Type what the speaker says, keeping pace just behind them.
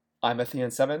I'm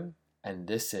ATHEON7, and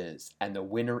this is And the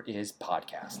Winner Is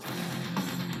podcast.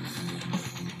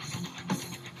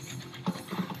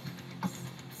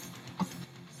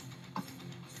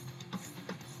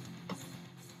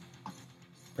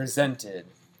 Presented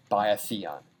by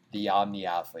ATHEON, the Omni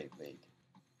Athlete League.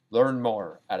 Learn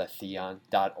more at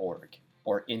atheon.org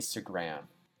or Instagram,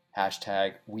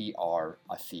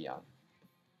 #WeAreATHEON.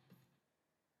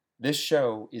 This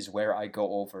show is where I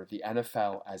go over the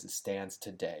NFL as it stands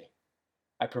today.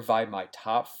 I provide my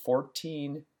top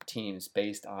 14 teams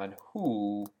based on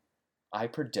who I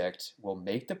predict will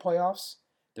make the playoffs,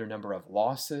 their number of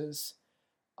losses,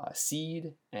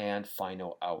 seed, and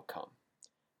final outcome.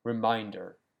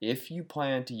 Reminder, if you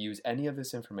plan to use any of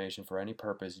this information for any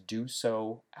purpose, do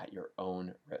so at your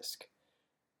own risk.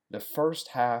 The first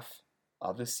half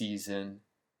of the season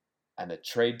and the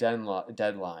trade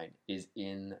deadline is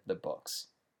in the books.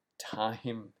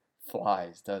 Time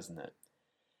flies, doesn't it?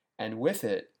 And with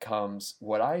it comes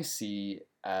what I see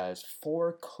as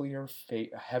four clear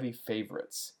heavy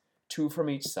favorites, two from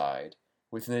each side,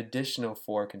 with an additional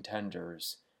four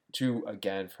contenders, two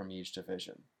again from each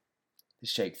division, to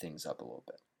shake things up a little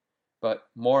bit. But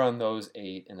more on those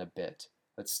 8 in a bit.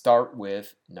 Let's start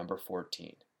with number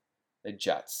 14, the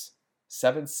Jets.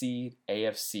 7th seed,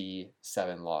 AFC,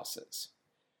 7 losses.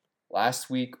 Last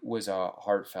week was a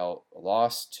heartfelt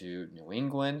loss to New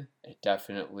England. It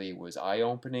definitely was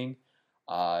eye-opening.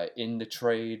 In the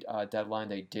trade deadline,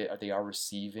 they are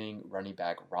receiving running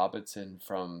back Robinson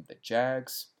from the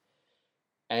Jags.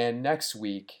 And next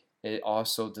week, it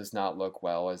also does not look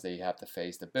well as they have to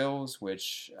face the Bills,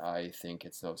 which I think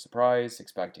it's no surprise,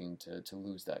 expecting to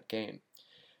lose that game.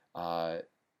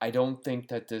 I don't think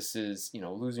that this is,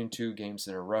 losing 2 games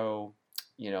in a row,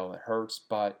 it hurts,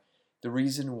 but the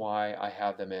reason why I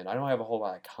have them in, I don't have a whole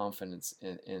lot of confidence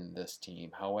in this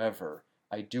team. However,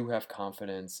 I do have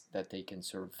confidence that they can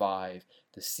survive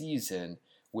the season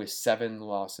with 7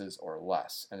 losses or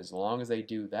less. And as long as they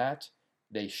do that,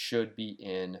 they should be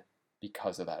in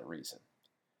because of that reason.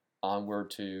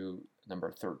 Onward to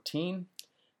number 13,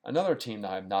 another team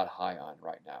that I'm not high on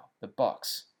right now, the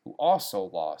Bucks, who also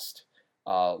lost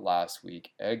last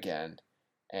week again,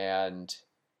 and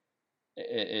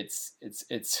it's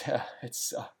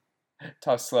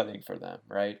tough sledding for them,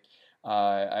 right?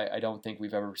 I don't think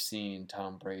we've ever seen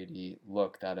Tom Brady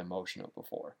look that emotional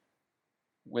before.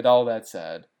 With all that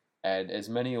said, and as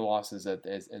many losses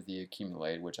as they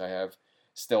accumulate, which I have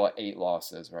still at 8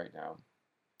 losses right now,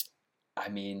 I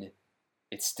mean,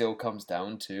 it still comes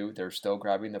down to they're still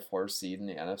grabbing the 4th seed in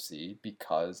the NFC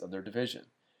because of their division.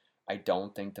 I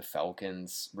don't think the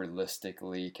Falcons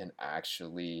realistically can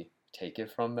actually take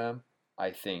it from them.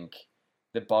 I think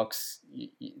the Bucks,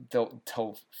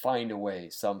 they'll find a way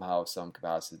somehow, some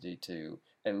capacity to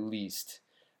at least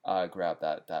grab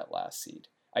that last seed.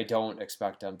 I don't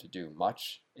expect them to do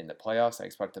much in the playoffs. I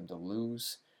expect them to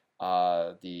lose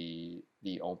the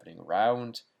opening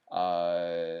round.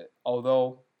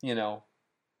 Although, it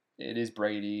is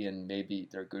Brady and maybe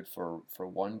they're good for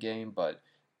 1 game, but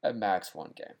at max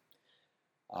 1 game.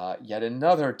 Yet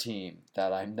another team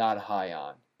that I'm not high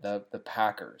on, the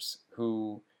Packers,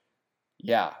 who,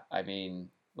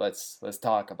 let's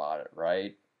talk about it,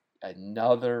 right?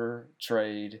 Another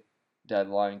trade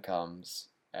deadline comes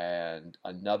and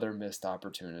another missed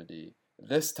opportunity.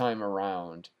 This time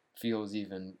around feels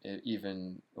even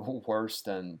worse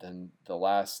than the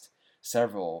last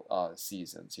several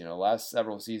seasons. Last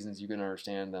several seasons you can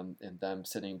understand them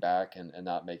sitting back and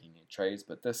not making any trades,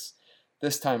 but this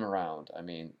time around,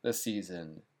 this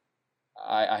season,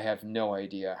 I have no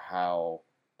idea how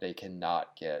they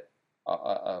cannot get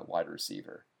a wide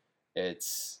receiver.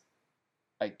 It's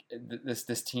like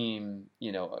this team,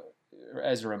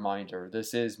 as a reminder,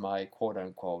 this is my quote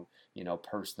unquote,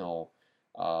 personal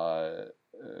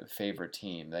favorite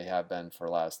team. They have been for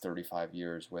the last 35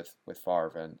 years with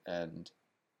Favre and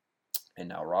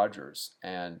now Rodgers,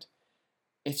 and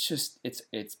it's just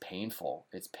it's painful.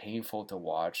 It's painful to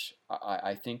watch.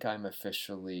 I think I'm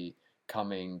officially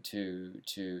coming to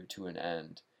an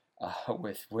end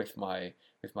with my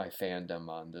fandom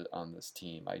on this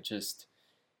team.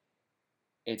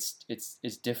 It's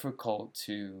difficult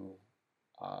to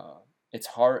it's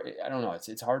hard. I don't know.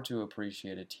 It's hard to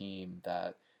appreciate a team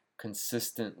that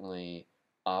consistently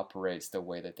operates the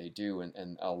way that they do,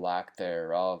 and a lack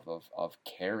thereof of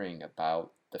caring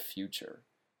about the future,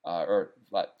 or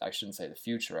I shouldn't say the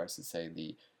future. I should say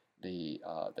the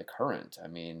current.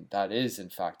 That is in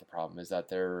fact the problem, is that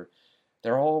they're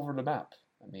all over the map.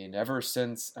 Ever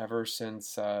since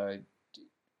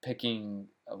picking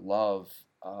Love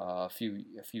a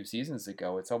few seasons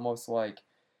ago, it's almost like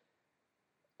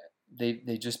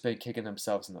they just been kicking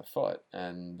themselves in the foot,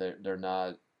 and they're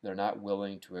not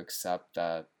willing to accept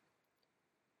that,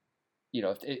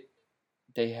 if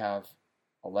they have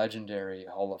a legendary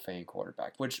Hall of Fame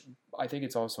quarterback, which I think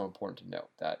it's also important to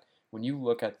note that when you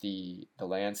look at the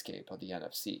landscape of the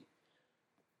NFC,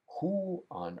 who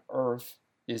on earth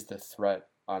is the threat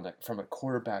from a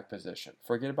quarterback position?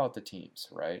 Forget about the teams,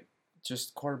 right?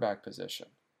 Just quarterback position,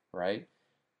 right?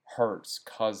 Hurts,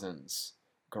 Cousins,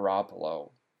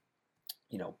 Garoppolo,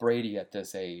 Brady at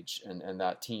this age and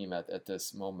that team at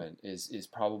this moment is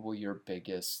probably your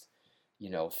biggest,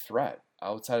 threat.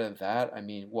 Outside of that, I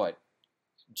mean, what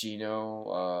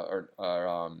Gino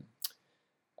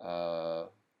uh,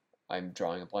 I'm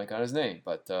drawing a blank on his name,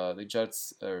 but the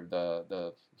Jets or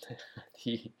the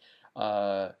the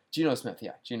Geno Smith,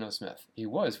 yeah, Geno Smith. He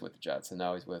was with the Jets and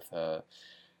now he's with the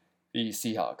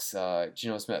Seahawks.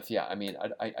 Geno Smith, yeah. I mean,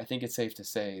 I think it's safe to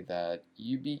say that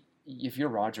if you're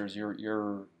Rodgers,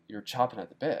 you're chopping at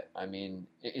the bit. I mean,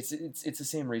 it's the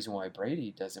same reason why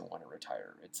Brady doesn't want to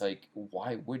retire. It's like,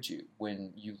 why would you?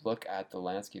 When you look at the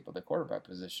landscape of the quarterback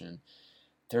position,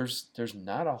 there's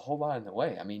not a whole lot in the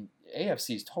way. I mean,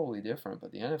 AFC is totally different,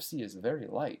 but the NFC is very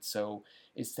light. So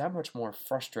it's that much more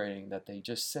frustrating that they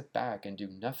just sit back and do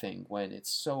nothing when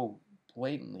it's so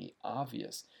blatantly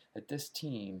obvious that this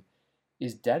team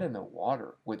is dead in the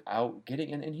water without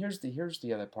getting. And here's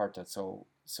the other part that's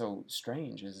so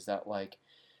strange is that, like,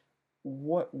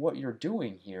 what you're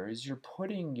doing here is you're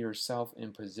putting yourself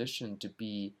in position to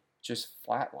be just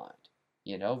flatlined,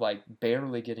 like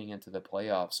barely getting into the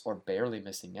playoffs or barely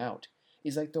missing out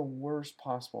is like the worst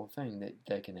possible thing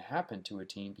that can happen to a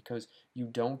team because you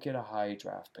don't get a high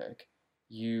draft pick.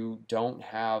 You don't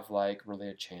have like really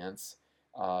a chance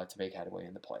to make headway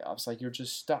in the playoffs. Like you're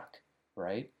just stuck,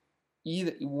 right?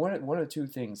 Either one of two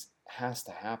things has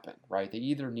to happen, right? They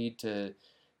either need to,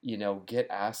 get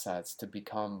assets to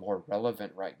become more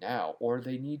relevant right now, or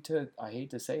they need to, I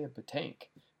hate to say it, but tank,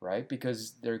 right?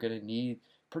 Because they're going to need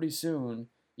pretty soon,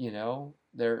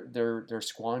 they're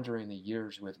squandering the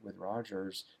years with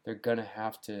Rodgers. They're going to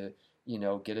have to,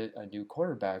 get a new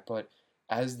quarterback, but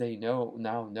as they know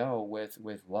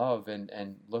with Love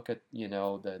and look at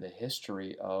the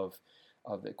history of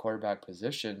the quarterback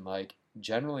position, like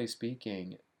generally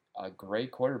speaking, a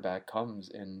great quarterback comes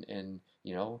in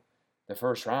the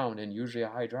first round and usually a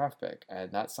high draft pick,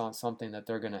 and that's not something that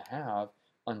they're going to have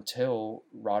until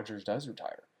Rodgers does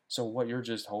retire. So what you're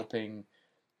just hoping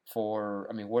for?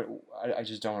 I mean, I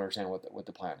just don't understand what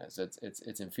the plan is.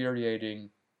 It's infuriating.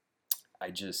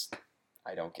 I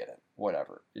don't get it.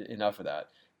 Whatever. Enough of that.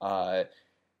 Uh,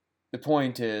 the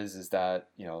point is that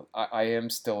I am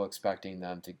still expecting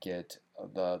them to get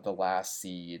the last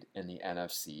seed in the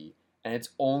NFC, and it's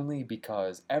only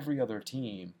because every other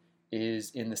team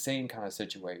is in the same kind of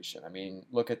situation. I mean,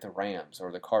 look at the Rams or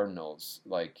the Cardinals.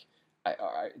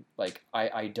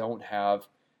 I don't have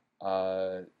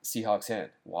Seahawks in.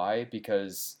 Why?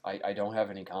 Because I don't have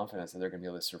any confidence that they're going to be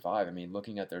able to survive. I mean,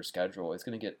 looking at their schedule, it's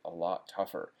going to get a lot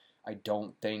tougher. I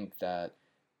don't think that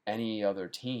any other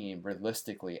team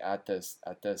realistically at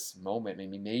this moment. I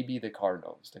mean, maybe the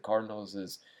Cardinals. The Cardinals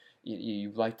is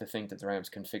you like to think that the Rams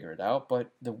can figure it out, but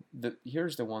the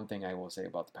here's the one thing I will say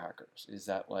about the Packers is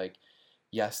that, like,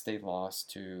 yes, they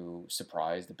lost to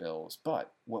surprise the Bills,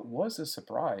 but what was a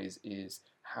surprise is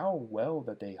how well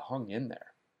that they hung in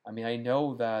there. I mean, I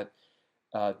know that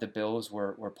the Bills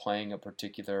were playing a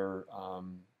particular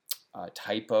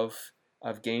type of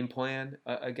game plan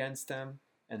against them,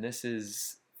 and this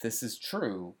is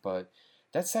true, but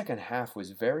that second half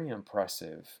was very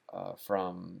impressive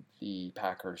from the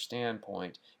Packers'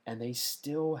 standpoint, and they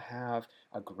still have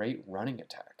a great running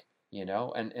attack,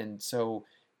 and so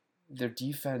their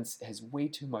defense has way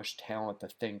too much talent to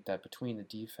think that between the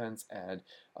defense and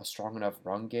a strong enough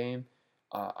run game,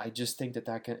 I just think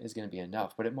that is going to be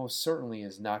enough. But it most certainly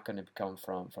is not going to come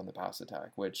from the pass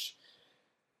attack, which,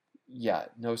 yeah,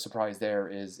 no surprise there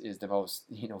is the most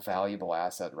valuable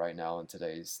asset right now in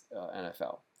today's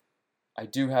NFL. I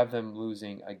do have them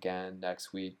losing again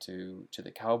next week to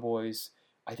the Cowboys.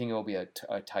 I think it will be a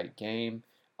tight game.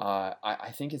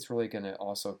 I think it's really going to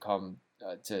also come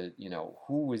to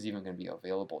who is even going to be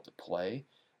available to play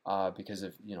because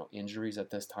of injuries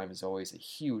at this time is always a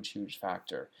huge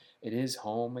factor. It is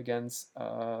home against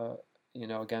the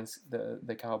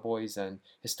Cowboys, and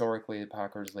historically the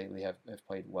Packers lately have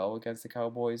played well against the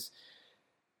Cowboys,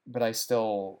 but I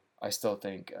still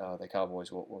think the Cowboys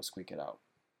will squeak it out.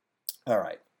 All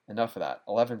right, enough of that.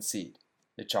 11th seed,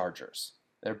 the Chargers.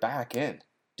 They're back in.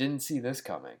 Didn't see this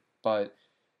coming, but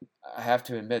I have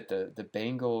to admit the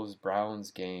Bengals Browns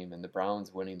game and the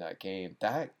Browns winning that game,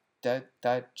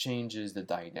 that changes the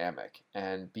dynamic,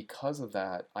 and because of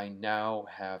that, I now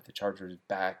have the Chargers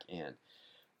back in.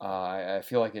 I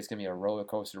feel like it's going to be a roller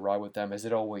coaster ride with them, as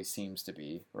it always seems to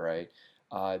be, right?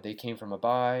 They came from a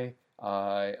bye.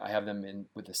 I have them in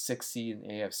with the sixth seed in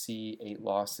AFC, 8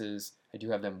 losses. I do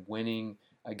have them winning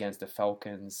against the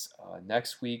Falcons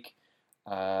next week.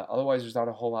 Otherwise, there's not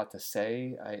a whole lot to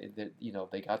say.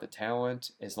 They got the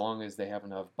talent as long as they have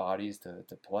enough bodies to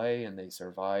play and they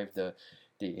survive the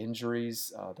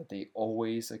injuries that they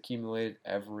always accumulate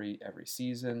every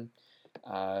season.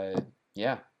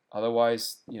 Yeah,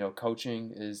 otherwise,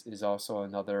 coaching is also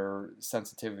another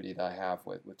sensitivity that I have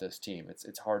with this team.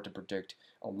 It's hard to predict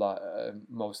a lot,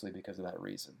 mostly because of that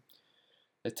reason.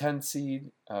 The 10th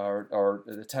seed or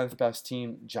the 10th best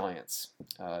team, Giants,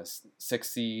 6th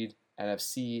seed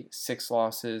NFC, 6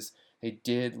 losses. They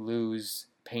did lose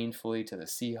painfully to the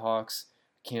Seahawks.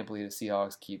 I can't believe the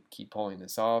Seahawks keep pulling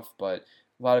this off, but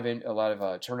a lot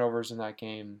of turnovers in that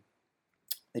game.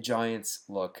 The Giants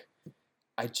look.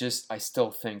 I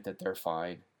still think that they're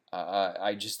fine.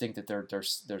 I just think that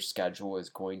their schedule is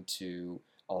going to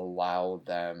allow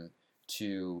them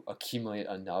to accumulate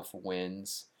enough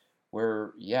wins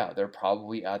where, yeah, they're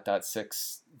probably at that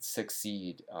six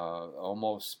seed,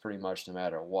 almost pretty much no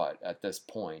matter what at this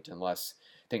point, unless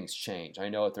things change. I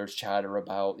know that there's chatter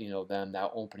about them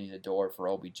now opening the door for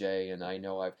OBJ, and I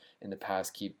know I've in the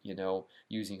past keep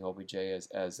using OBJ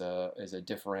as a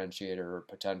differentiator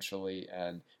potentially,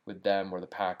 and with them or the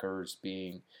Packers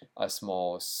being a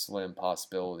small slim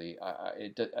possibility,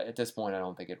 at this point I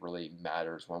don't think it really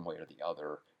matters one way or the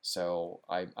other. So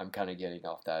I'm kind of getting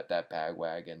off that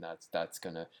bandwagon. That's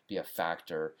gonna be a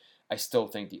factor. I still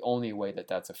think the only way that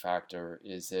that's a factor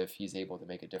is if he's able to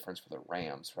make a difference for the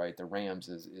Rams, right? The Rams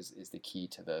is the key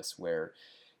to this, where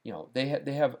they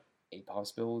have a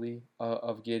possibility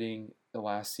of getting the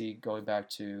last seed, going back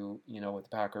to with the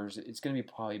Packers. It's going to be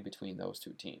probably between those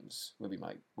two teams. Would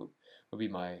be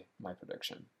my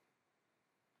prediction.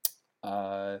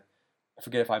 I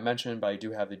forget if I mentioned, but I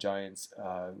do have the Giants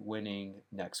winning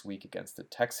next week against the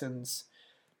Texans.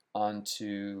 On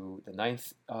to the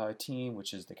ninth team,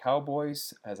 which is the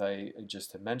Cowboys. As I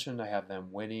just had mentioned, I have them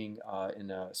winning in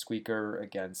a squeaker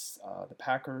against the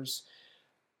Packers.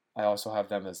 I also have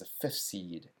them as the fifth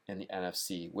seed in the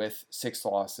NFC with 6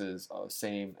 losses,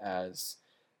 same as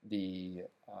the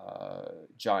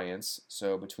Giants.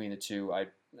 So between the two,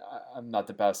 I'm not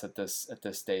the best at this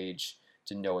stage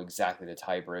to know exactly the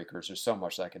tiebreakers. There's so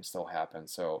much that can still happen.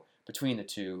 So between the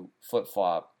two, flip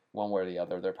flop one way or the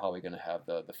other. They're probably going to have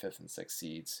the fifth and sixth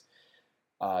seeds.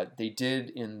 They did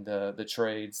in the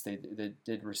trades. They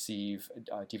did receive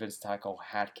defensive tackle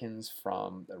Hatkins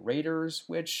from the Raiders,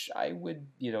 which I would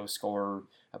score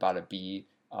about a B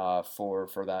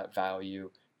for that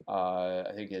value.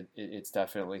 I think it's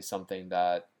definitely something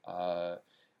that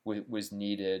was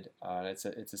needed. It's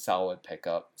a solid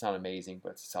pickup. It's not amazing,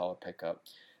 but it's a solid pickup.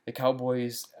 The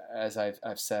Cowboys, as I've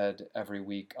said every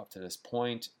week up to this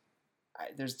point,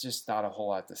 there's just not a whole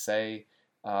lot to say.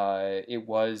 It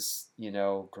was,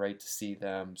 great to see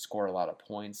them score a lot of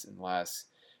points in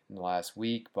the last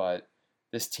week, but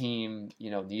this team,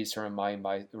 needs to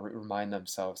remind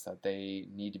themselves that they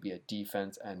need to be a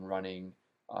defense and running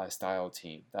style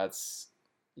team. That's,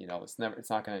 it's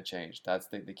not going to change. That's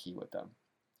the key with them.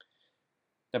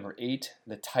 Number 8,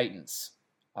 the Titans.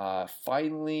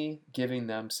 Finally giving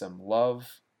them some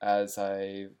love, as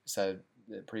I said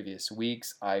the previous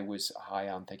weeks. I was high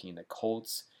on thinking the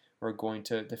Colts were going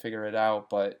to figure it out,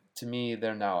 but to me,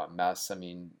 they're now a mess. I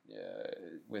mean,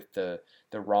 with the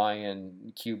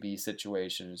Ryan QB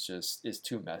situation is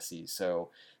too messy.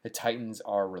 So the Titans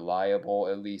are reliable,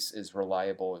 at least as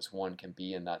reliable as one can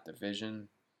be in that division.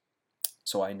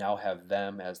 So I now have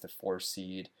them as the 4th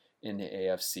seed in the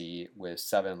AFC with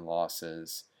 7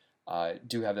 losses.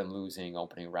 Do have them losing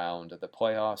opening round of the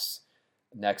playoffs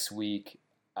next week.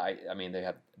 I mean they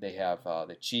have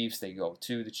the Chiefs. They go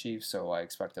to the Chiefs, so I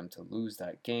expect them to lose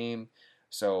that game.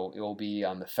 So it will be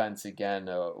on the fence again.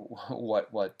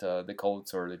 What the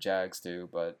Colts or the Jags do,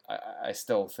 but I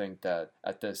still think that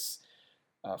at this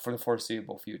for the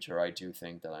foreseeable future, I do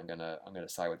think that I'm gonna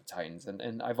side with the Titans,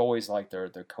 and I've always liked their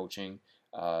coaching.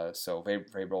 So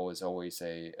Vrabel is always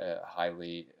a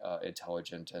highly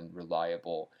intelligent and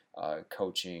reliable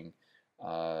coaching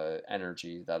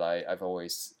energy that I've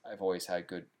always had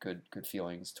good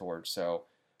feelings towards. So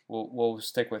we'll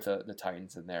stick with the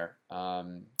Titans in there.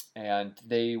 And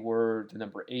they were the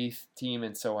number 8th team,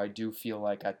 and so I do feel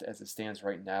like as it stands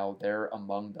right now, they're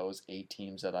among those 8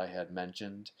 teams that I had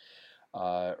mentioned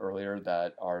earlier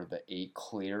that are the 8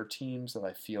 clear teams that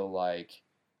I feel like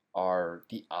are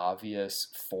the obvious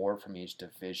four from each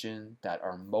division that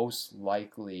are most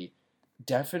likely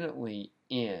definitely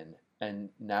in, and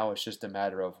now it's just a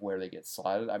matter of where they get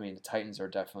slotted. I mean, the Titans are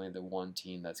definitely the one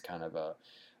team that's kind of a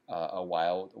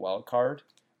wild card.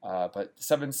 But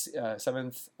the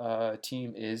seventh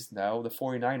team is now the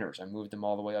 49ers. I moved them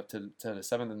all the way up to the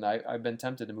seventh, and I've been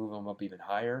tempted to move them up even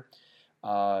higher.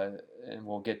 And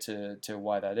we'll get to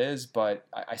why that is, but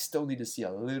I still need to see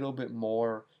a little bit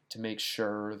more to make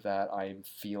sure that I'm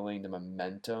feeling the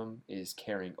momentum is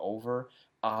carrying over.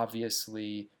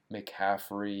 Obviously,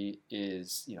 McCaffrey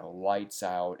is, lights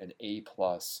out, an A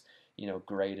plus,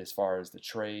 great as far as the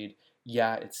trade.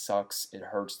 Yeah, it sucks. It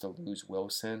hurts to lose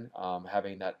Wilson,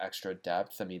 having that extra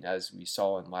depth. I mean, as we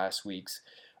saw in last week's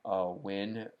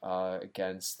win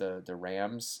against the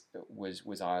Rams,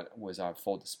 was on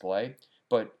full display.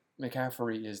 But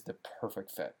McCaffrey is the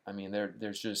perfect fit. I mean,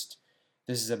 there's just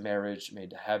this is a marriage made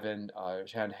to heaven.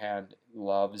 Shanahan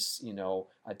loves,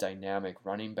 a dynamic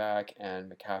running back,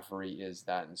 and McCaffrey is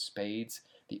that in spades.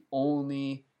 The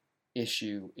only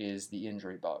issue is the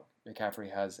injury bug.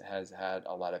 McCaffrey has had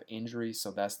a lot of injuries,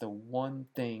 so that's the one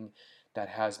thing that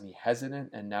has me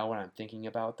hesitant. And now when I'm thinking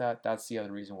about that, that's the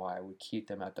other reason why I would keep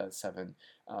them at that seventh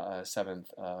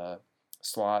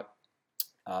slot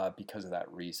because of that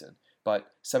reason.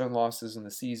 But 7 losses in the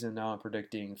season. Now I'm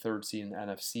predicting third seed in the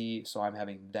NFC, so I'm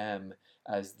having them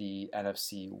as the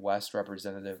NFC West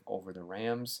representative over the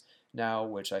Rams now,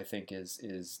 which I think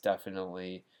is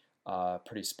definitely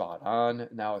pretty spot on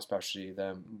now, especially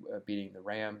them beating the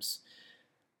Rams.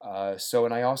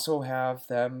 And I also have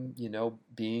them,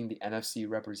 being the NFC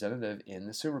representative in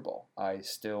the Super Bowl. I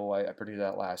predicted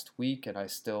that last week, and I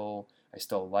still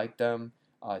like them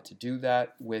to do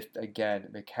that. With again,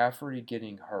 McCaffrey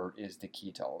getting hurt is the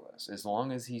key to all this. As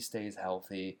long as he stays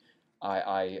healthy,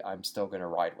 I'm still going to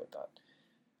ride with that.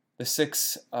 The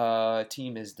sixth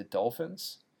team is the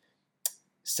Dolphins.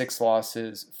 6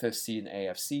 losses, 5th seed in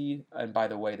AFC. And by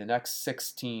the way, the next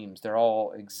 6 teams, they're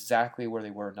all exactly where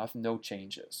they were, no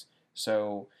changes.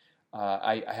 So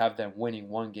I have them winning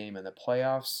 1 game in the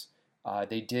playoffs.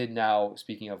 They did now,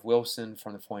 speaking of Wilson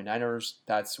from the 49ers,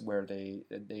 that's where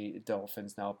the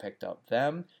Dolphins now picked up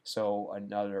them. So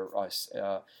another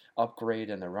upgrade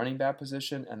in the running back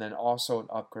position, and then also an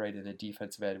upgrade in the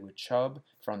defensive end with Chubb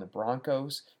from the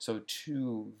Broncos. So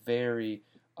 2 very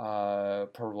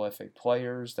prolific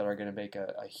players that are going to make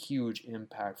a huge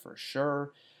impact for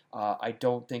sure. I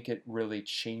don't think it really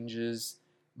changes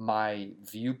my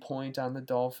viewpoint on the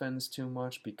Dolphins too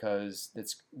much because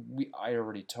I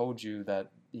already told you that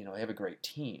they have a great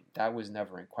team. That was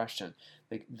never in question.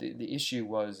 The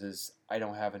issue is I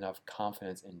don't have enough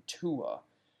confidence in Tua,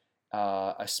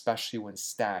 especially when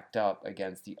stacked up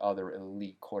against the other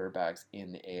elite quarterbacks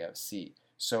in the AFC.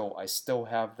 So I still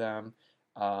have them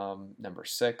number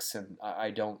 6, and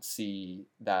I don't see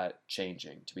that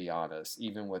changing, to be honest.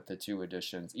 Even with the 2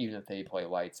 additions, even if they play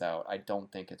lights out, I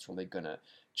don't think it's really gonna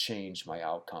change my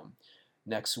outcome.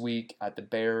 Next week at the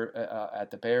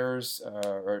Bears,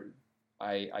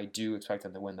 I do expect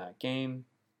them to win that game,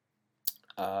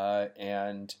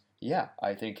 and yeah,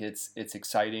 I think it's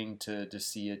exciting to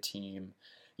see a team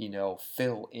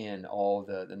fill in all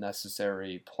the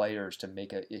necessary players to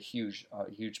make a huge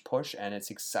push. And it's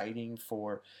exciting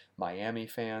for Miami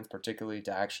fans, particularly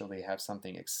to actually have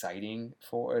something exciting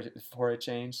for a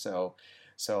change. So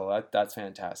that's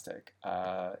fantastic.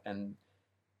 And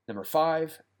number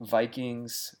 5,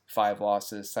 Vikings, 5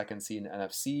 losses, 2nd seed in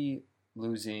NFC,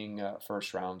 losing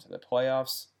first round to the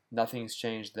playoffs. Nothing's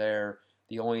changed there.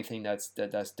 The only thing that's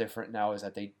different now is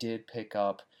that they did pick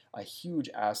up a huge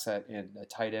asset in the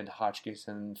tight end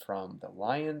Hodgkinson from the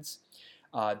Lions.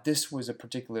 This was a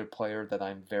particular player that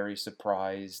I'm very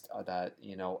surprised that,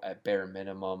 at bare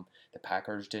minimum, the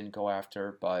Packers didn't go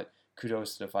after, but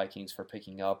kudos to the Vikings for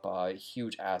picking up a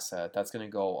huge asset. That's going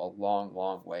to go a long,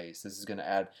 long ways. This is going to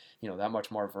add, that much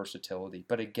more versatility.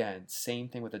 But again, same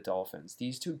thing with the Dolphins.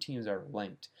 These 2 teams are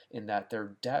linked in that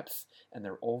their depth and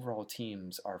their overall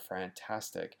teams are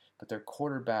fantastic, but their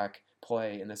quarterback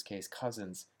play, in this case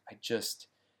Cousins,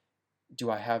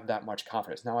 do I have that much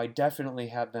confidence? Now, I definitely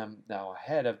have them now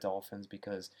ahead of Dolphins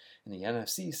because in the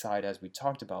NFC side, as we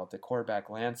talked about, the quarterback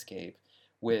landscape,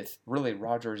 with really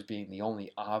Rodgers being the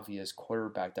only obvious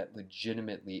quarterback that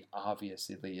legitimately,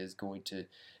 obviously is going to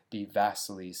be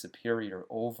vastly superior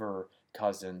over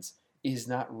Cousins, is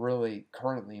not really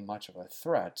currently much of a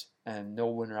threat, and no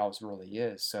one else really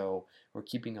is, so we're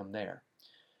keeping them there.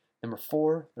 Number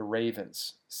 4, the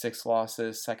Ravens. 6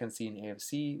 losses, 2nd seed in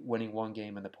AFC, winning 1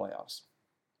 game in the playoffs.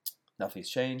 Nothing's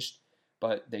changed.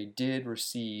 but they did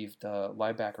receive the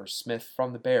linebacker Smith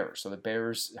from the Bears. So the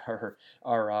Bears were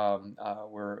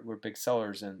big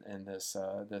sellers in this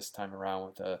time around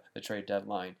with the trade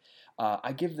deadline.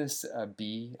 I give this a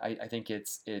B. I think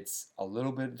it's a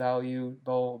little bit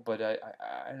valuable, but I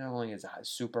don't think it's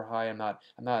super high. I'm not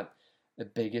the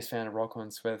biggest fan of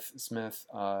Roquan Smith.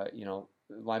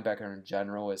 Linebacker in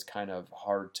general is kind of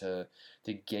hard to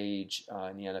gauge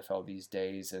in the NFL these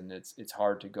days, and it's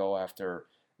hard to go after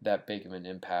that big of an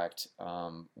impact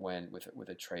when with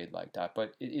a trade like that.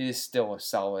 But it is still a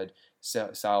solid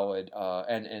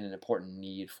and an important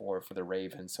need for the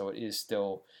Ravens. So it is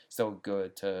still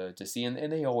good to see,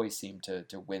 and they always seem to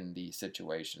win these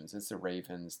situations. It's the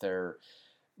Ravens. They're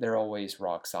always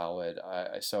rock solid.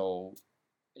 So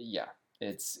yeah,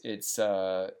 it's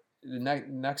the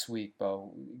next week,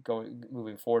 Bo,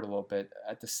 moving forward a little bit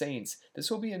at the Saints. This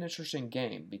will be an interesting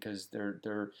game because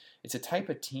it's a type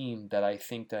of team that I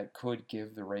think that could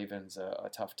give the Ravens a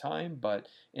tough time, but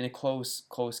in a close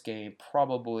game,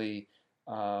 probably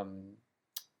another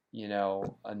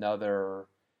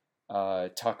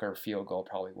Tucker field goal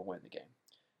probably will win the game.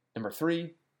 Number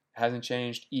 3 hasn't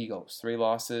changed. Eagles, 3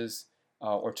 losses.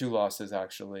 Or 2 losses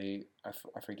actually. I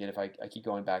forget if I keep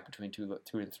going back between two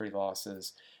and 3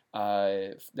 losses.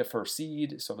 The first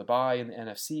seed, so the bye in the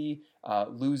NFC,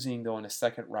 losing though in the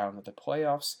second round of the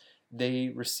playoffs. They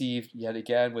received yet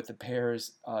again with the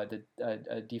Bears the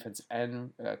defensive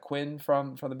end Quinn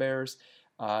from the Bears,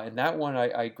 and that one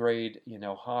I grade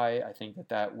high. I think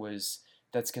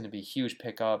that's going to be a huge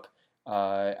pickup.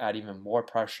 Add even more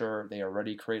pressure. They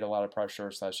already create a lot of pressure,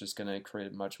 so that's just going to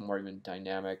create a much more even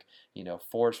dynamic,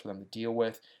 force for them to deal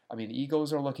with. I mean, the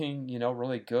Eagles are looking,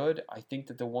 really good. I think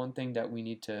that the one thing that we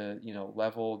need to,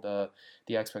 level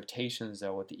the expectations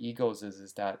though with the Eagles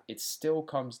is that it still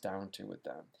comes down to with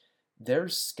them. Their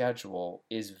schedule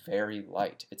is very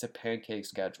light. It's a pancake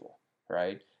schedule,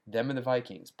 right? Them and the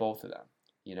Vikings, both of them,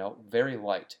 very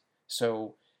light.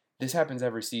 So this happens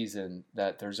every season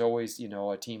that there's always,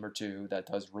 a team or two that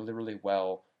does really, really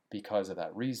well because of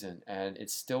that reason. And it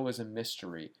still is a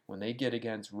mystery when they get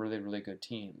against really, really good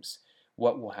teams,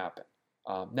 what will happen.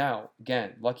 Now,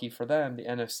 again, lucky for them, the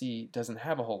NFC doesn't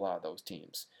have a whole lot of those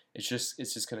teams. It's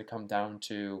just going to come down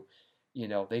to,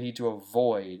 they need to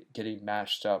avoid getting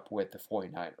matched up with the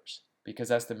 49ers because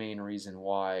that's the main reason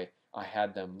why I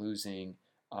had them losing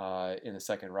in the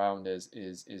second round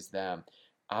is them.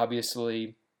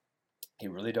 Obviously, you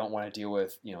really don't want to deal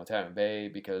with, Tampa Bay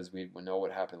because we know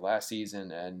what happened last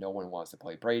season and no one wants to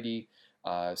play Brady.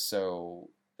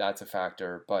 So that's a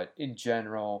factor. But in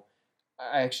general,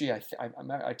 I'm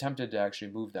tempted to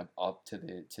actually move them up to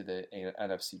the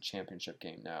NFC Championship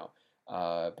game now.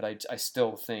 But I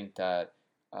still think that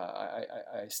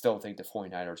I still think the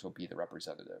 49ers will be the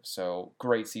representative. So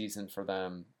great season for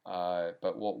them,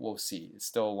 but we'll see. It's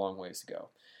still a long ways to go.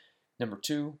 Number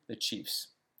 2, the Chiefs.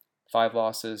 5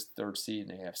 losses, 3rd seed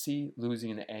in the AFC, losing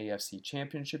in the AFC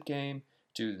Championship game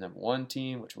to the number 1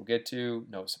 team, which we'll get to.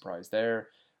 No surprise there.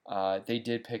 They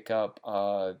did pick up,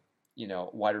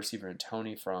 wide receiver and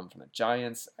Tony from the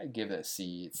Giants. I give it a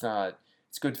C.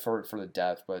 It's good for the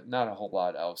depth, but not a whole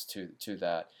lot else to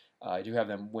that. I do have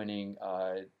them winning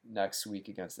next week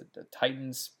against the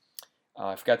Titans.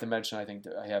 I forgot to mention, I think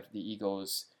I have the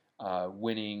Eagles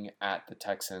winning at the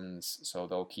Texans, so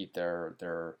they'll keep their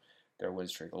win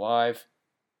streak alive.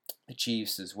 The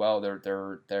Chiefs as well. They're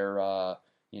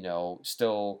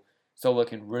still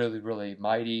looking really, really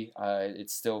mighty.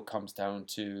 It still comes down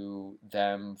to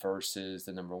them versus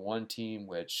the number 1 team,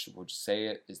 which we'll just say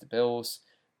it is the Bills.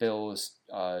 Bills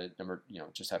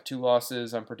just have 2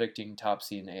 losses. I'm predicting top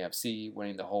seed in AFC,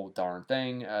 winning the whole darn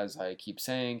thing, as I keep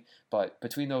saying. But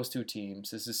between those 2 teams,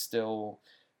 this is still,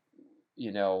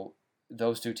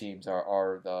 those 2 teams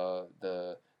are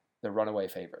the runaway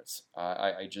favorites.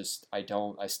 I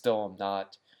still am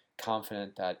not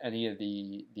confident that any of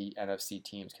the NFC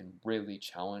teams can really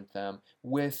challenge them,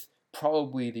 with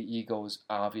probably the Eagles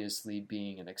obviously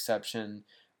being an exception,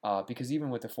 because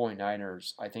even with the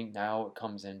 49ers, I think now it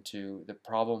comes into the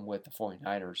problem with the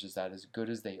 49ers is that as good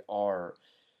as they are,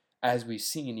 as we've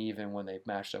seen even when they've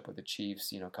matched up with the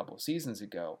Chiefs, a couple of seasons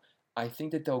ago, I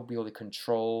think that they'll be able to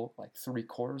control like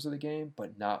 3/4 of the game,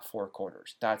 but not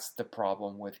 4/4. That's the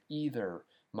problem with either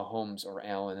Mahomes or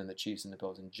Allen and the Chiefs and the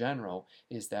Bills in general,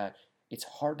 is that it's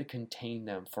hard to contain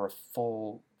them for a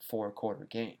full 4/4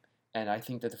 game. And I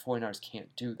think that the 49ers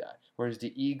can't do that. Whereas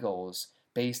the Eagles,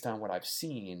 based on what I've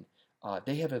seen,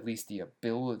 they have at least the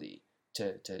ability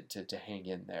to hang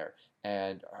in there.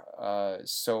 And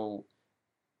so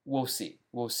we'll see.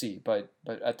 But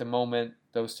at the moment,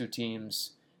 those 2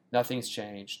 teams, nothing's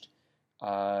changed.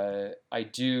 I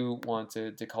do want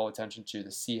to call attention to the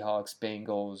Seahawks,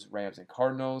 Bengals, Rams, and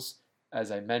Cardinals. As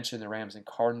I mentioned, the Rams and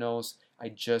Cardinals, I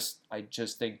just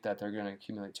think that they're going to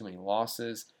accumulate too many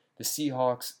losses. The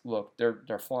Seahawks, look,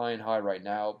 they're flying high right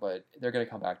now, but they're going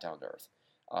to come back down to earth.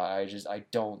 I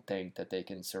don't think that they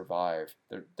can survive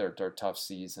their tough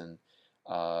season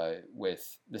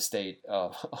with the state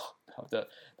of, of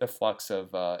the flux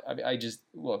of. I mean, I just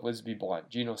look. Let's be blunt.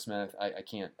 Geno Smith. I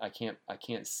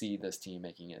can't see this team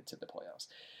making it to the playoffs.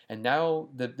 And now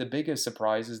the biggest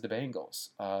surprise is the Bengals.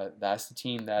 That's the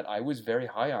team that I was very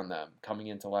high on them coming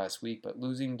into last week, but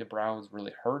losing to Browns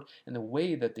really hurt. And the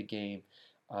way that the game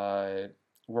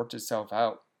worked itself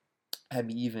out had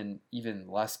me even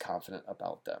less confident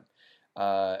about them.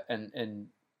 And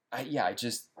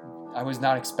I was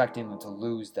not expecting them to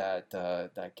lose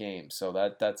that game.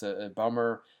 So that's a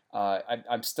bummer.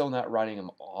 I'm still not writing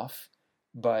them off,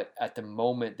 but at the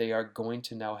moment they are going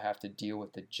to now have to deal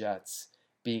with the Jets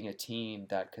being a team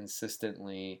that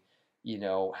consistently,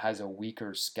 has a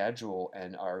weaker schedule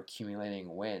and are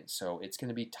accumulating wins. So it's going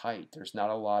to be tight. There's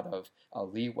not a lot of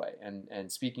leeway.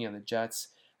 And speaking of the Jets,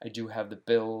 I do have the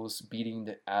Bills beating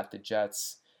at the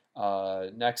Jets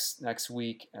next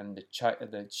week, and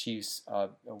the Chiefs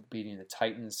beating the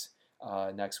Titans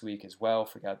next week as well.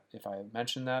 Forgot if I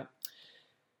mentioned that.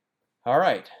 All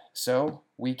right, so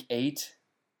week 8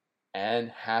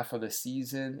 and half of the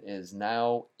season is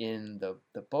now in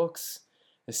the books.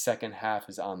 The second half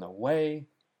is on the way.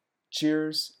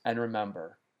 Cheers, and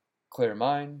remember, clear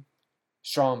mind,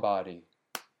 strong body,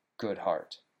 good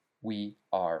heart. We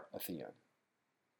are ATHEON.